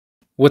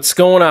What's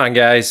going on,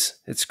 guys?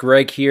 It's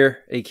Greg here,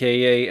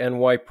 aka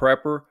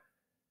NYPrepper.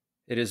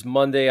 It is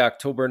Monday,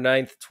 October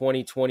 9th,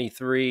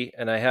 2023,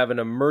 and I have an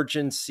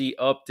emergency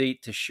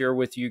update to share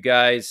with you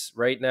guys.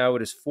 Right now,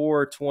 it is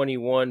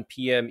 4:21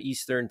 p.m.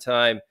 Eastern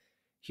Time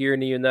here in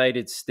the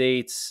United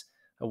States.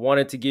 I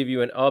wanted to give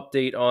you an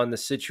update on the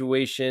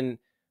situation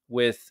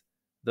with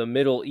the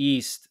Middle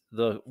East,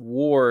 the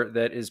war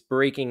that is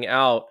breaking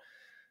out.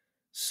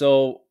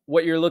 So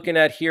what you're looking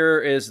at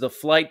here is the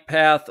flight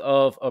path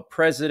of a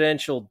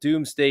presidential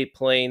doomsday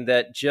plane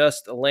that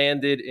just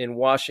landed in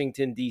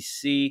Washington,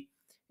 D.C.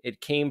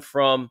 It came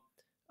from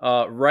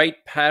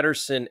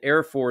Wright-Patterson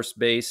Air Force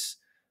Base.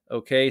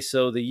 Okay,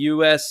 so the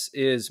U.S.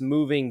 is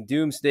moving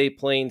doomsday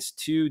planes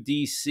to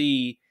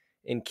D.C.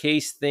 in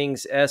case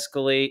things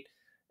escalate,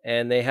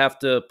 and they have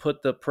to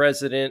put the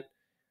president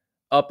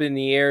up in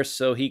the air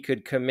so he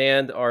could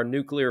command our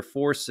nuclear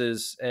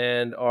forces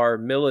and our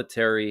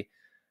military.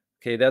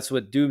 Okay, that's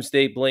what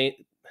doomsday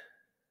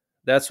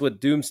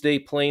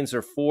planes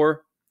are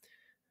for.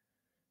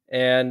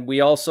 And we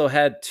also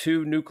had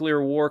two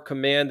nuclear war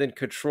command and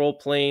control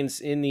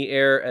planes in the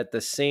air at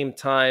the same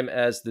time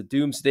as the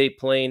doomsday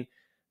plane.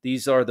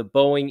 These are the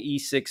Boeing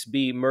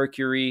E-6B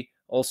Mercury,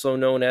 also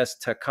known as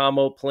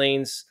Tacoma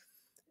planes,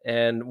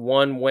 and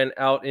one went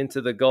out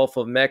into the Gulf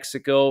of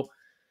Mexico.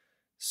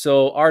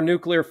 So our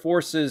nuclear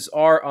forces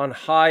are on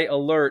high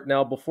alert.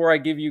 Now, before I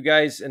give you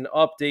guys an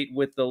update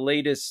with the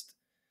latest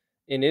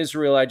in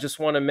Israel, I just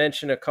want to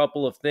mention a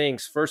couple of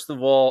things. First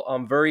of all,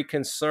 I'm very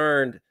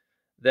concerned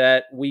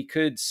that we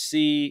could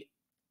see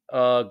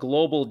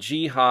global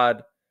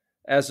jihad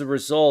as a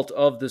result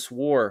of this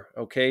war.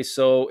 Okay,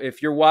 so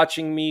if you're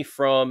watching me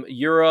from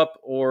Europe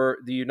or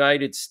the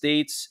United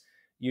States,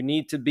 you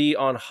need to be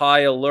on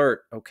high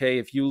alert. Okay,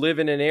 if you live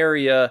in an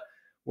area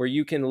where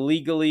you can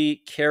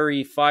legally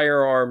carry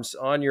firearms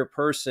on your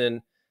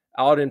person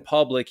out in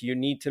public, you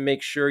need to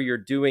make sure you're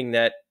doing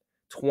that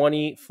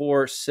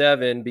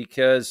 24/7,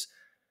 because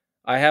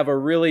I have a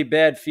really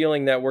bad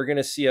feeling that we're going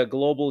to see a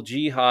global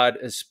jihad,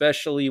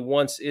 especially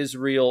once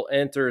Israel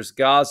enters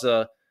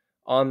Gaza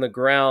on the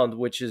ground,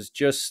 which is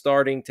just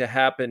starting to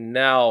happen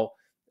now.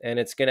 And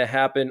it's going to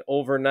happen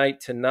overnight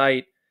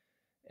tonight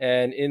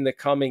and in the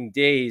coming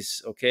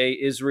days. Okay,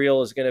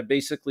 Israel is going to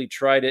basically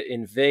try to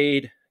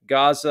invade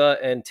Gaza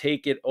and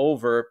take it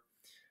over.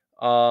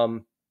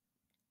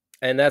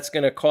 And that's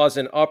going to cause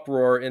an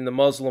uproar in the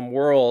Muslim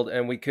world,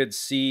 and we could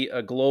see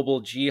a global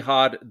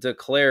jihad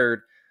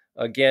declared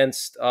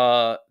against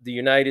the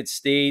United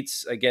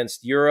States,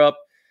 against Europe,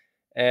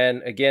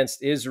 and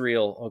against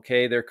Israel.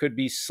 Okay, there could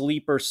be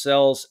sleeper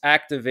cells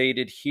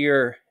activated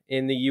here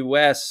in the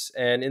U.S.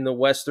 and in the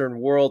Western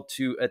world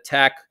to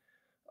attack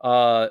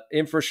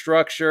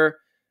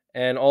infrastructure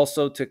and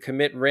also to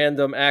commit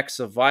random acts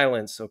of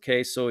violence.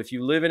 Okay, so if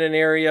you live in an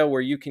area where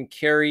you can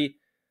carry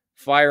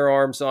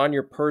firearms on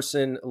your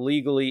person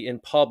legally in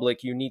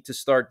public, you need to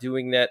start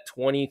doing that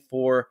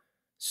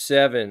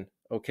 24/7.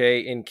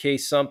 Okay, in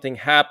case something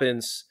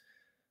happens,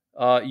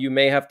 you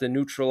may have to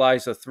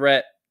neutralize a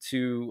threat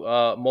to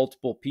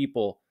multiple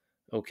people.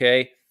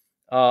 Okay.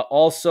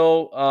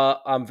 Also,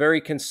 I'm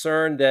very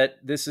concerned that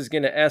this is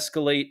going to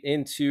escalate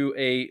into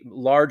a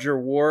larger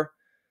war.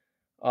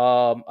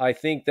 I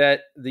think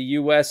that the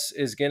U.S.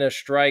 is going to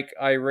strike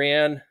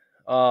Iran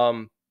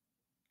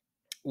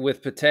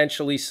with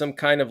potentially some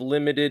kind of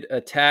limited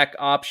attack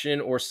option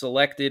or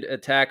selected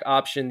attack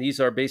option. These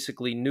are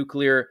basically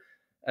nuclear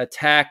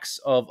attacks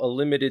of a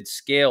limited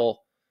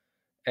scale.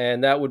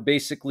 And that would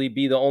basically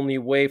be the only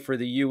way for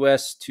the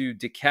U.S. to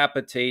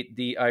decapitate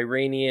the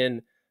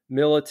Iranian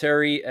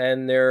military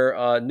and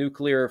their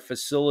nuclear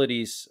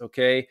facilities.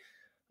 Okay.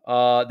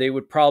 They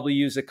would probably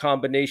use a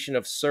combination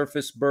of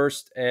surface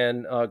burst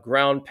and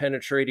ground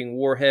penetrating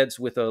warheads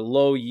with a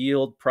low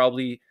yield,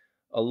 probably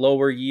a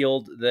lower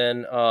yield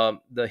than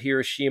the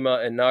Hiroshima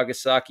and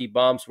Nagasaki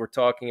bombs. We're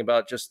talking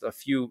about just a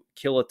few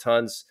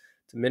kilotons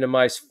to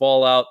minimize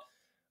fallout.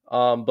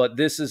 But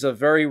this is a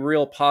very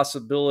real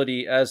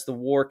possibility as the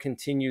war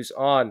continues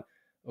on.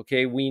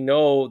 Okay, we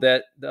know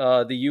that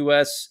the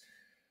U.S.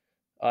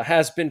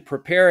 Has been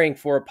preparing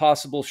for a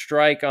possible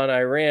strike on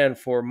Iran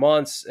for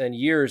months and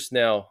years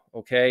now.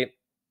 Okay,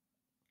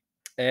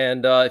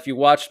 and if you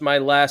watched my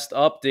last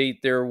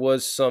update, there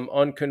was some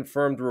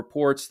unconfirmed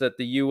reports that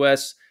the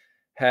U.S.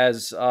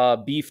 has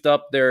beefed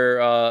up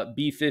their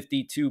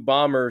B-52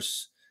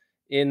 bombers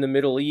in the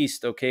Middle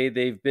East. Okay,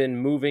 they've been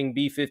moving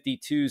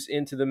B-52s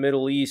into the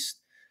Middle East,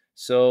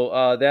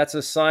 so that's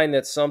a sign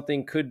that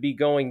something could be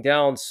going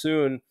down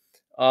soon.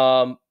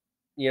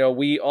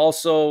 We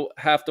also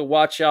have to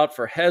watch out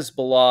for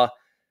Hezbollah,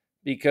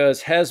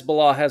 because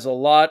Hezbollah has a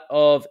lot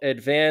of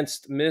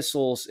advanced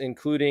missiles,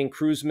 including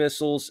cruise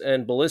missiles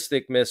and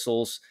ballistic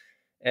missiles.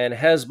 And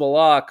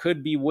Hezbollah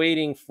could be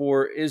waiting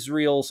for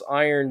Israel's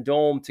Iron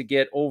Dome to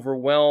get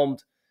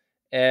overwhelmed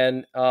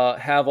and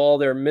have all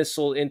their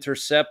missile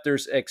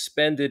interceptors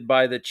expended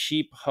by the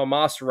cheap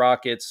Hamas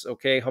rockets.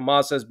 Okay,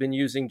 Hamas has been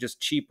using just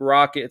cheap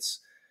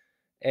rockets,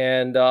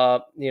 And,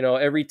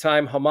 every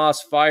time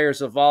Hamas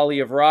fires a volley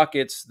of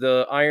rockets,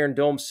 the Iron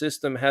Dome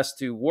system has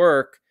to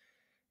work.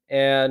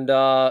 And,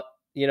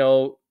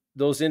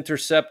 those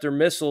interceptor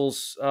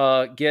missiles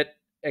get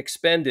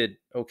expended.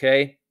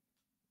 Okay.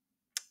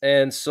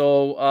 And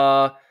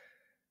so,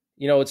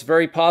 it's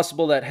very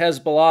possible that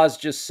Hezbollah is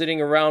just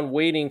sitting around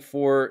waiting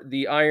for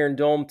the Iron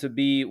Dome to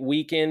be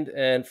weakened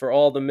and for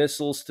all the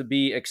missiles to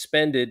be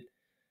expended.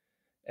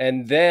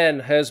 And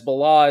then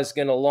Hezbollah is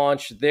going to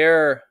launch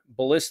their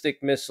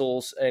ballistic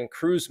missiles and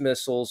cruise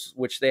missiles,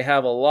 which they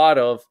have a lot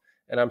of.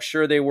 And I'm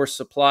sure they were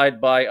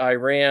supplied by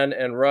Iran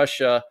and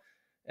Russia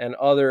and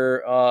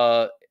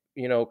other,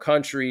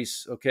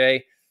 countries.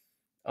 Okay.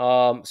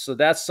 So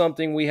that's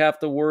something we have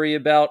to worry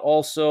about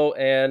also.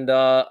 And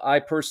I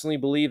personally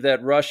believe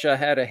that Russia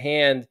had a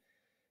hand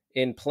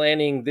in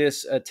planning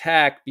this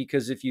attack,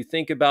 because if you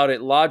think about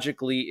it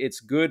logically,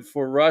 it's good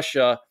for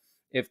Russia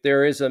if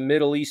there is a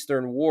Middle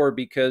Eastern war,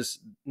 because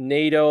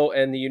NATO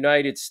and the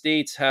United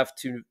States have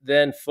to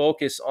then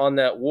focus on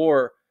that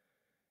war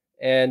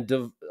and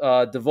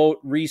devote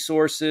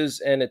resources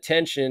and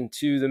attention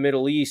to the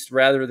Middle East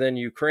rather than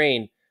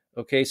Ukraine.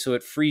 Okay, so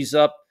it frees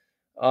up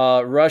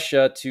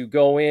Russia to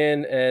go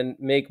in and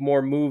make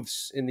more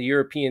moves in the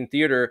European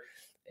theater.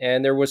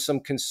 And there was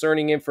some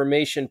concerning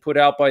information put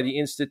out by the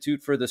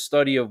Institute for the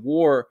Study of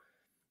War.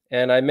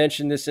 And I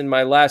mentioned this in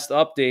my last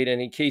update.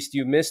 And in case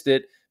you missed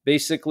it,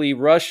 basically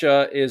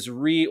Russia is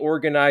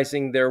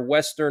reorganizing their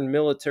Western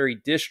Military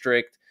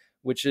District,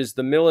 which is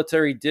the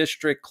military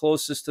district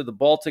closest to the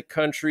Baltic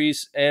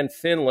countries and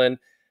Finland.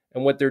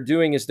 And what they're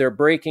doing is they're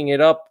breaking it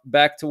up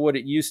back to what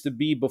it used to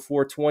be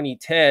before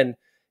 2010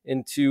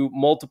 into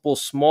multiple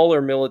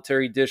smaller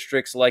military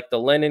districts like the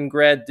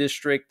Leningrad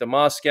district, the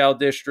Moscow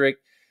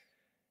district.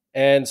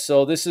 And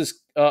so this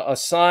is a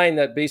sign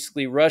that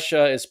basically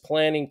Russia is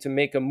planning to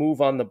make a move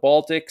on the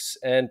Baltics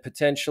and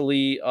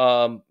potentially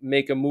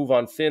make a move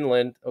on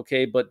Finland.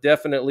 Okay, but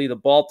definitely the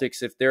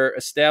Baltics, if they're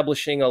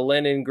establishing a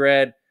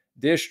Leningrad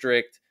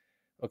district,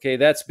 okay,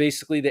 that's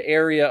basically the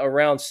area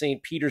around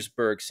St.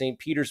 Petersburg. St.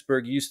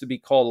 Petersburg used to be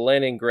called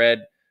Leningrad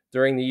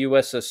during the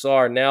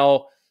USSR.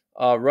 Now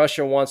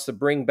Russia wants to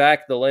bring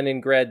back the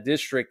Leningrad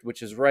district,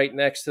 which is right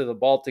next to the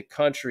Baltic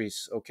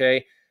countries.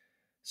 Okay.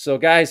 So,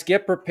 guys,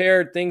 get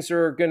prepared. Things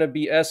are going to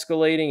be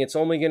escalating. It's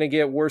only going to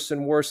get worse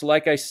and worse.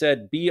 Like I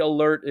said, be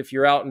alert if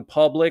you're out in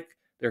public.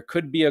 There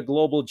could be a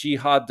global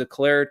jihad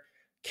declared.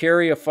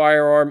 Carry a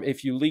firearm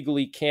if you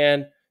legally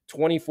can,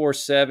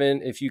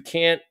 24/7. If you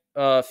can't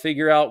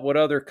figure out what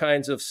other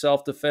kinds of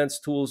self-defense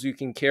tools you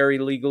can carry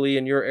legally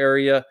in your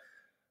area,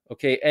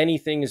 okay,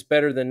 anything is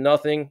better than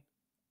nothing.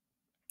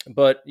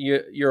 But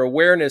your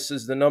awareness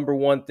is the number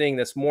one thing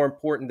that's more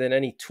important than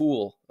any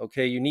tool.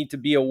 Okay, you need to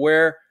be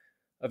aware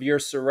of your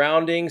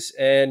surroundings,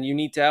 and you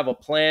need to have a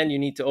plan. You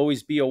need to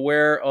always be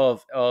aware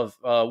of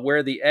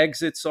where the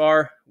exits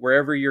are,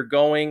 wherever you're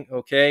going.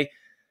 Okay,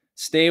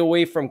 stay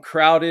away from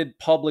crowded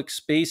public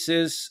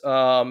spaces.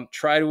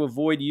 Try to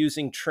avoid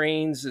using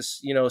trains,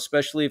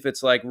 especially if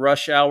it's like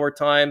rush hour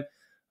time.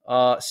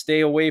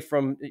 Stay away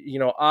from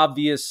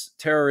obvious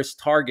terrorist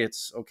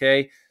targets.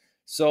 Okay,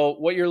 so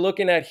what you're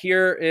looking at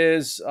here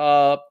is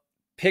a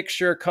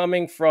picture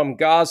coming from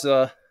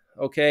Gaza.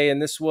 Okay, and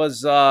this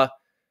was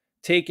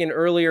taken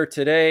earlier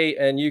today,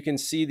 and you can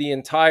see the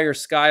entire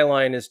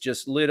skyline is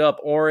just lit up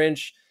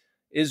orange.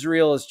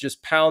 Israel is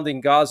just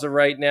pounding Gaza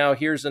right now.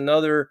 Here's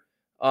another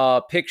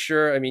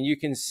picture. I mean, you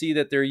can see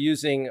that they're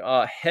using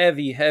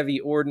heavy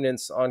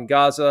ordnance on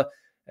Gaza,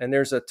 and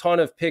there's a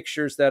ton of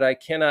pictures that I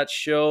cannot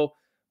show,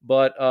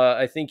 but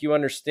I think you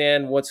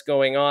understand what's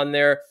going on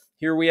there.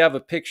 Here we have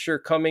a picture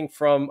coming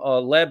from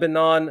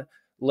Lebanon.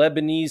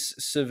 Lebanese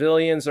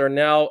civilians are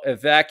now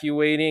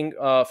evacuating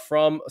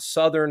from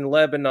southern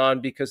Lebanon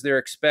because they're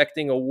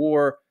expecting a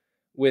war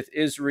with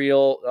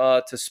Israel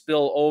to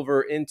spill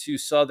over into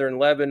southern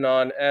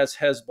Lebanon as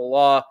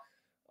Hezbollah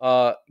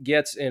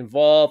gets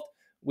involved.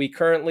 We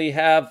currently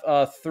have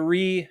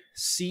 3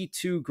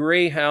 C-2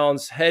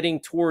 Greyhounds heading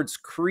towards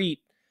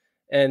Crete,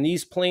 and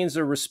these planes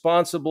are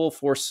responsible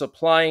for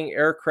supplying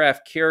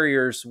aircraft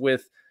carriers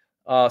with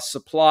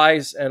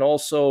supplies and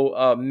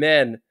also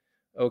men.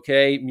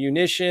 Okay,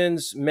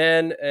 munitions,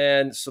 men,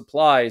 and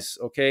supplies.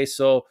 Okay,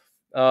 so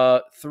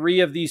 3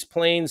 of these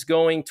planes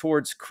going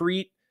towards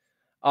Crete.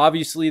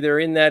 Obviously, they're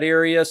in that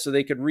area so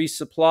they could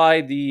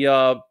resupply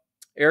the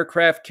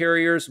aircraft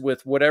carriers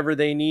with whatever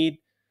they need.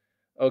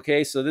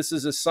 Okay, so this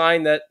is a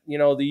sign that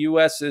the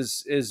U.S.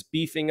 is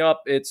beefing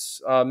up its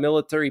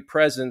military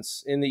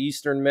presence in the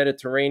Eastern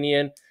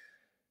Mediterranean.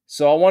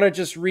 So I want to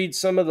just read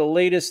some of the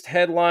latest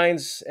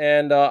headlines,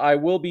 and I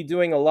will be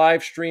doing a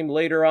live stream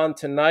later on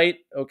tonight.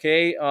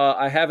 Okay,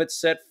 I have it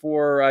set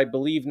for, I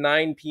believe,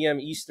 9 p.m.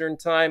 Eastern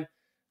time.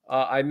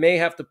 I may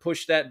have to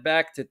push that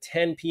back to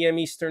 10 p.m.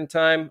 Eastern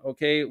time.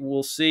 Okay,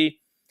 we'll see.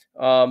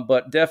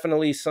 But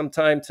definitely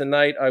sometime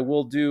tonight I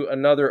will do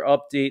another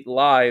update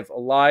live, a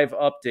live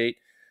update.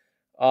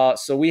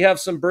 So we have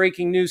some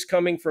breaking news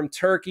coming from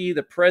Turkey.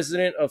 The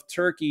president of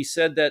Turkey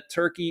said that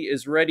Turkey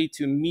is ready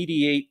to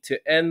mediate to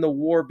end the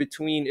war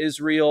between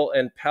Israel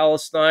and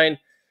Palestine.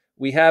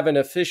 We have an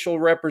official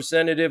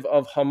representative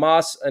of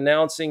Hamas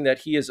announcing that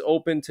he is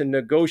open to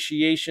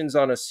negotiations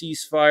on a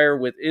ceasefire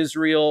with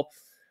Israel.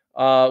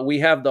 We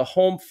have the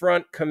Home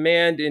Front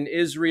Command in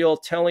Israel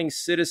telling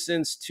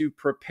citizens to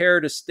prepare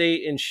to stay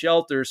in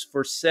shelters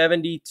for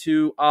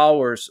 72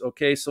 hours.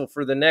 Okay, so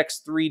for the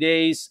next 3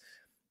 days,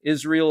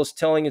 Israel is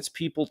telling its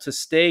people to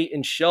stay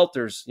in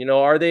shelters. You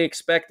know, are they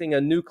expecting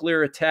a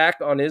nuclear attack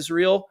on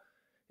Israel?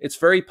 It's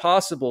very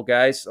possible,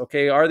 guys.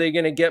 Okay, are they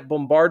going to get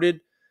bombarded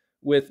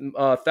with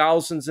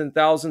thousands and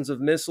thousands of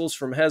missiles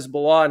from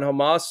Hezbollah and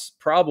Hamas?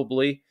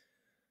 Probably.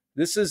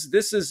 This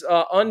is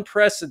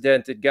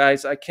unprecedented,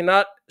 guys. I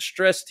cannot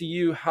stress to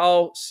you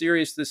how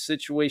serious this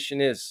situation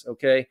is.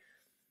 Okay,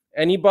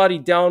 anybody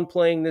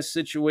downplaying this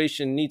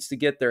situation needs to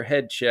get their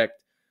head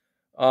checked.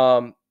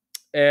 And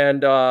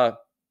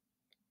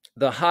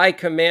the high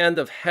command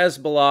of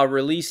Hezbollah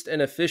released an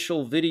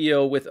official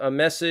video with a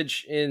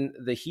message in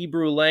the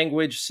Hebrew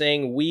language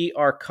saying, "We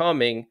are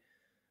coming."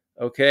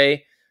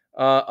 Okay.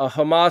 A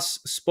Hamas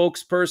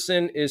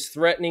spokesperson is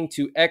threatening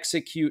to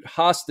execute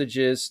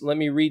hostages. Let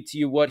me read to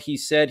you what he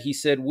said. He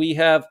said, "We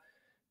have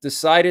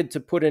decided to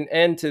put an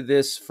end to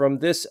this. From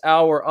this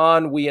hour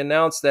on, we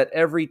announce that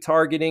every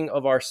targeting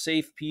of our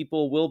safe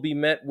people will be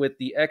met with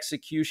the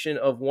execution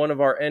of one of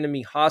our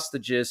enemy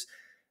hostages,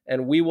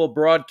 and we will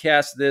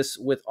broadcast this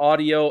with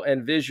audio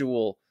and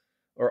visual,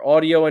 or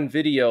audio and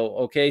video."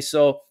 Okay,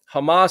 so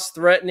Hamas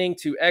threatening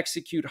to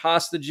execute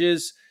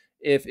hostages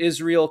if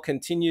Israel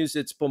continues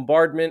its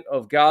bombardment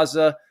of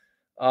Gaza.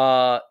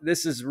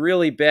 This is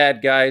really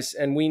bad, guys.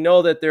 And we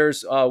know that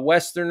there's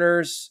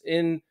Westerners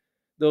in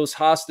those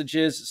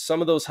hostages. Some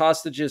of those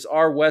hostages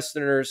are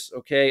Westerners,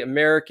 okay?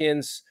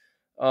 Americans,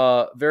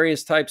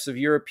 various types of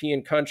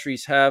European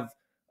countries have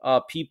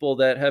people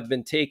that have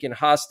been taken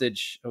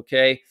hostage,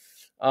 okay?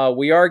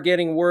 We are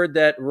getting word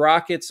that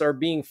rockets are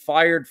being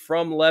fired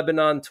from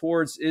Lebanon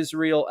towards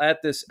Israel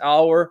at this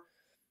hour.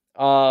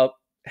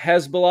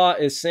 Hezbollah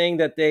is saying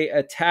that they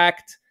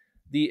attacked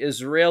the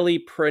Israeli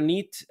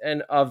Pranit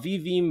and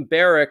Avivim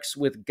barracks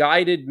with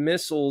guided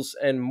missiles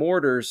and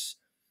mortars.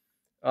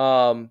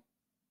 And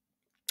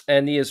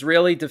the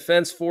Israeli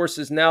Defense Force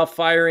is now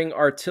firing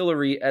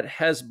artillery at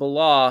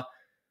Hezbollah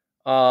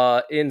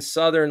in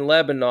southern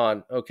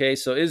Lebanon. Okay,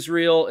 so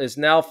Israel is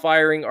now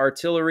firing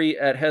artillery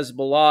at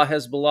Hezbollah.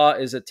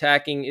 Hezbollah is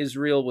attacking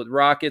Israel with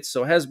rockets.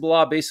 So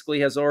Hezbollah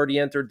basically has already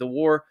entered the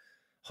war.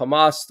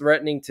 Hamas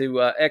threatening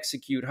to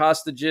execute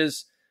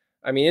hostages.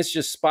 I mean, it's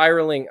just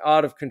spiraling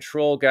out of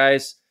control,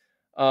 guys.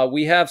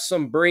 We have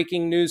some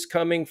breaking news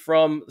coming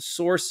from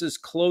sources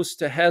close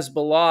to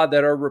Hezbollah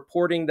that are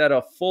reporting that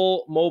a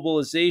full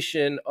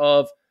mobilization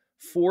of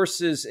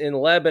forces in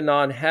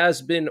Lebanon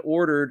has been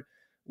ordered,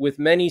 with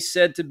many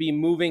said to be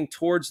moving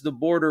towards the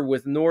border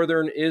with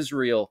northern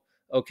Israel.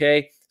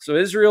 Okay, so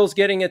Israel's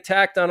getting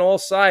attacked on all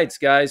sides,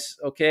 guys.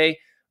 Okay,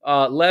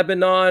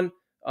 Lebanon,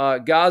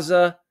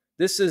 Gaza.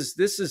 This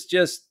is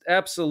just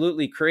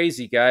absolutely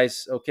crazy,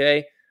 guys.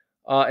 Okay,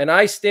 and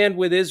I stand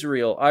with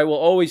Israel. I will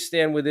always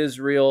stand with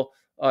Israel.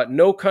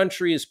 No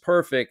country is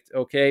perfect,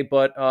 okay,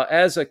 but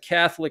as a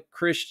Catholic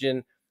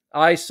Christian,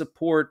 I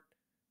support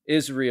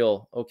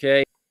Israel.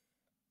 Okay.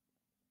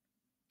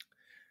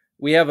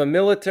 We have a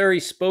military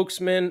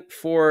spokesman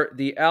for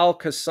the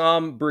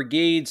Al-Qassam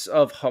brigades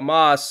of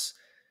Hamas,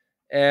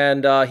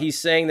 and he's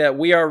saying that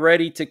we are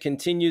ready to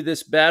continue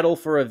this battle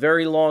for a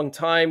very long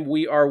time.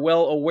 We are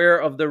well aware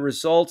of the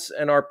results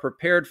and are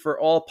prepared for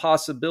all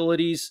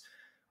possibilities.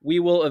 We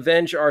will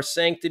avenge our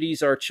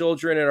sanctities, our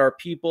children, and our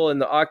people, and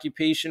the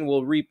occupation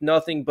will reap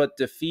nothing but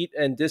defeat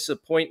and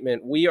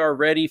disappointment. We are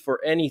ready for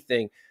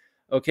anything.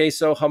 Okay,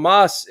 so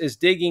Hamas is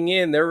digging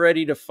in. They're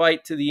ready to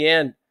fight to the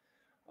end.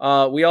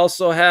 We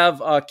also have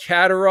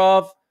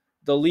Kadyrov,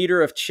 the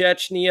leader of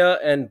Chechnya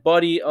and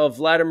buddy of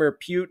Vladimir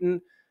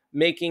Putin,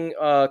 making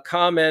a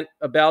comment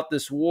about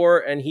this war,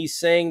 and he's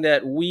saying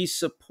that we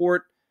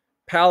support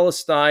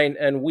Palestine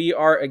and we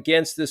are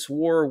against this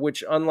war,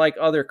 which, unlike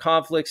other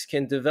conflicts,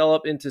 can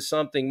develop into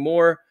something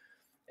more.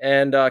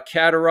 And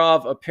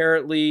Kadyrov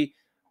apparently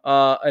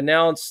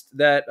announced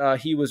that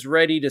he was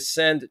ready to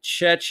send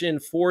Chechen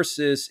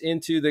forces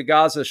into the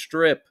Gaza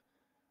Strip.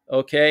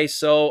 Okay,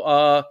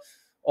 so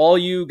all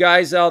you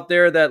guys out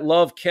there that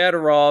love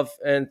Kadyrov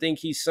and think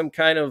he's some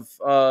kind of,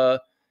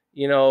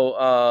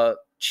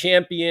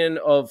 champion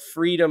of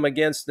freedom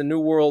against the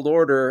New World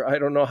Order, I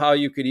don't know how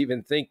you could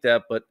even think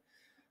that, but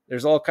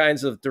there's all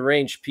kinds of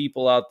deranged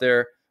people out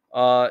there.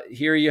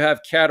 Here you have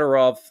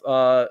Kadyrov,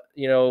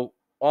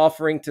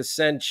 offering to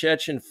send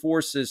Chechen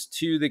forces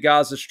to the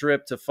Gaza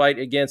Strip to fight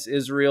against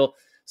Israel.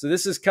 So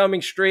this is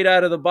coming straight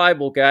out of the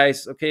Bible,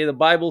 guys. Okay, the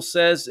Bible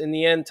says in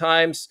the end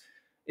times,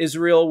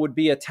 Israel would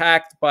be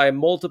attacked by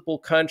multiple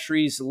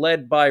countries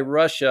led by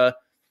Russia.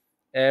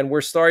 And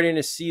we're starting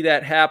to see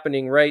that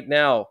happening right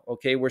now.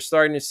 Okay, we're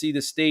starting to see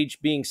the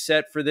stage being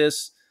set for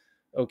this.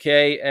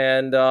 Okay.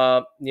 And,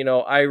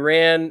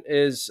 Iran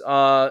is,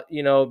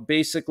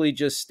 basically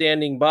just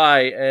standing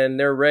by, and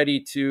they're ready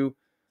to,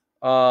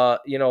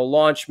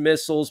 launch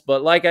missiles.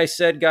 But like I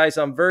said, guys,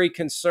 I'm very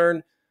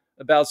concerned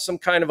about some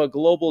kind of a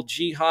global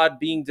jihad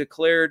being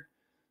declared.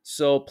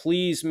 So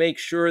please make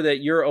sure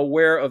that you're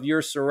aware of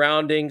your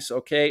surroundings.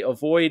 Okay.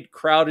 Avoid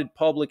crowded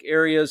public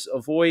areas,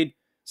 avoid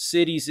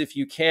cities if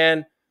you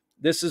can.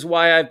 This is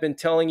why I've been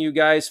telling you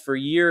guys for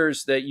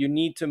years that you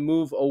need to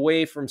move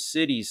away from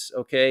cities.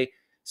 Okay.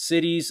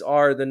 Cities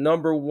are the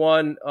number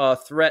one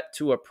threat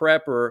to a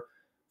prepper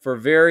for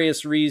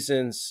various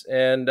reasons.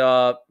 And,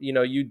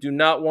 you do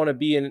not want to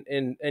be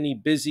in any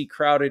busy,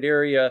 crowded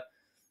area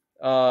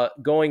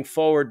going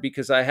forward,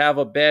 because I have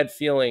a bad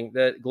feeling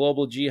that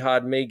global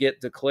jihad may get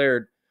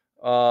declared,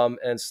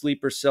 and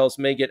sleeper cells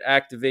may get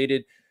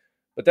activated.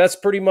 But that's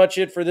pretty much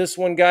it for this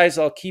one, guys.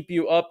 I'll keep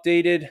you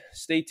updated.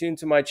 Stay tuned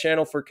to my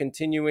channel for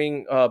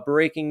continuing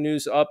breaking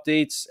news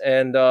updates.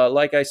 And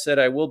like I said,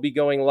 I will be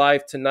going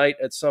live tonight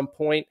at some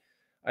point.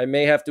 I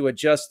may have to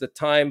adjust the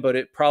time, but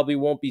it probably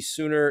won't be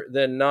sooner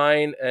than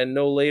 9 and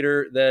no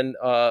later than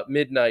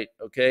midnight,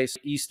 okay,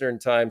 Eastern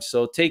time.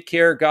 So take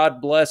care,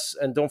 God bless,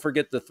 and don't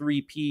forget the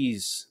 3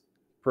 Ps: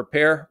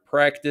 prepare,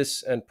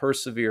 practice, and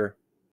persevere.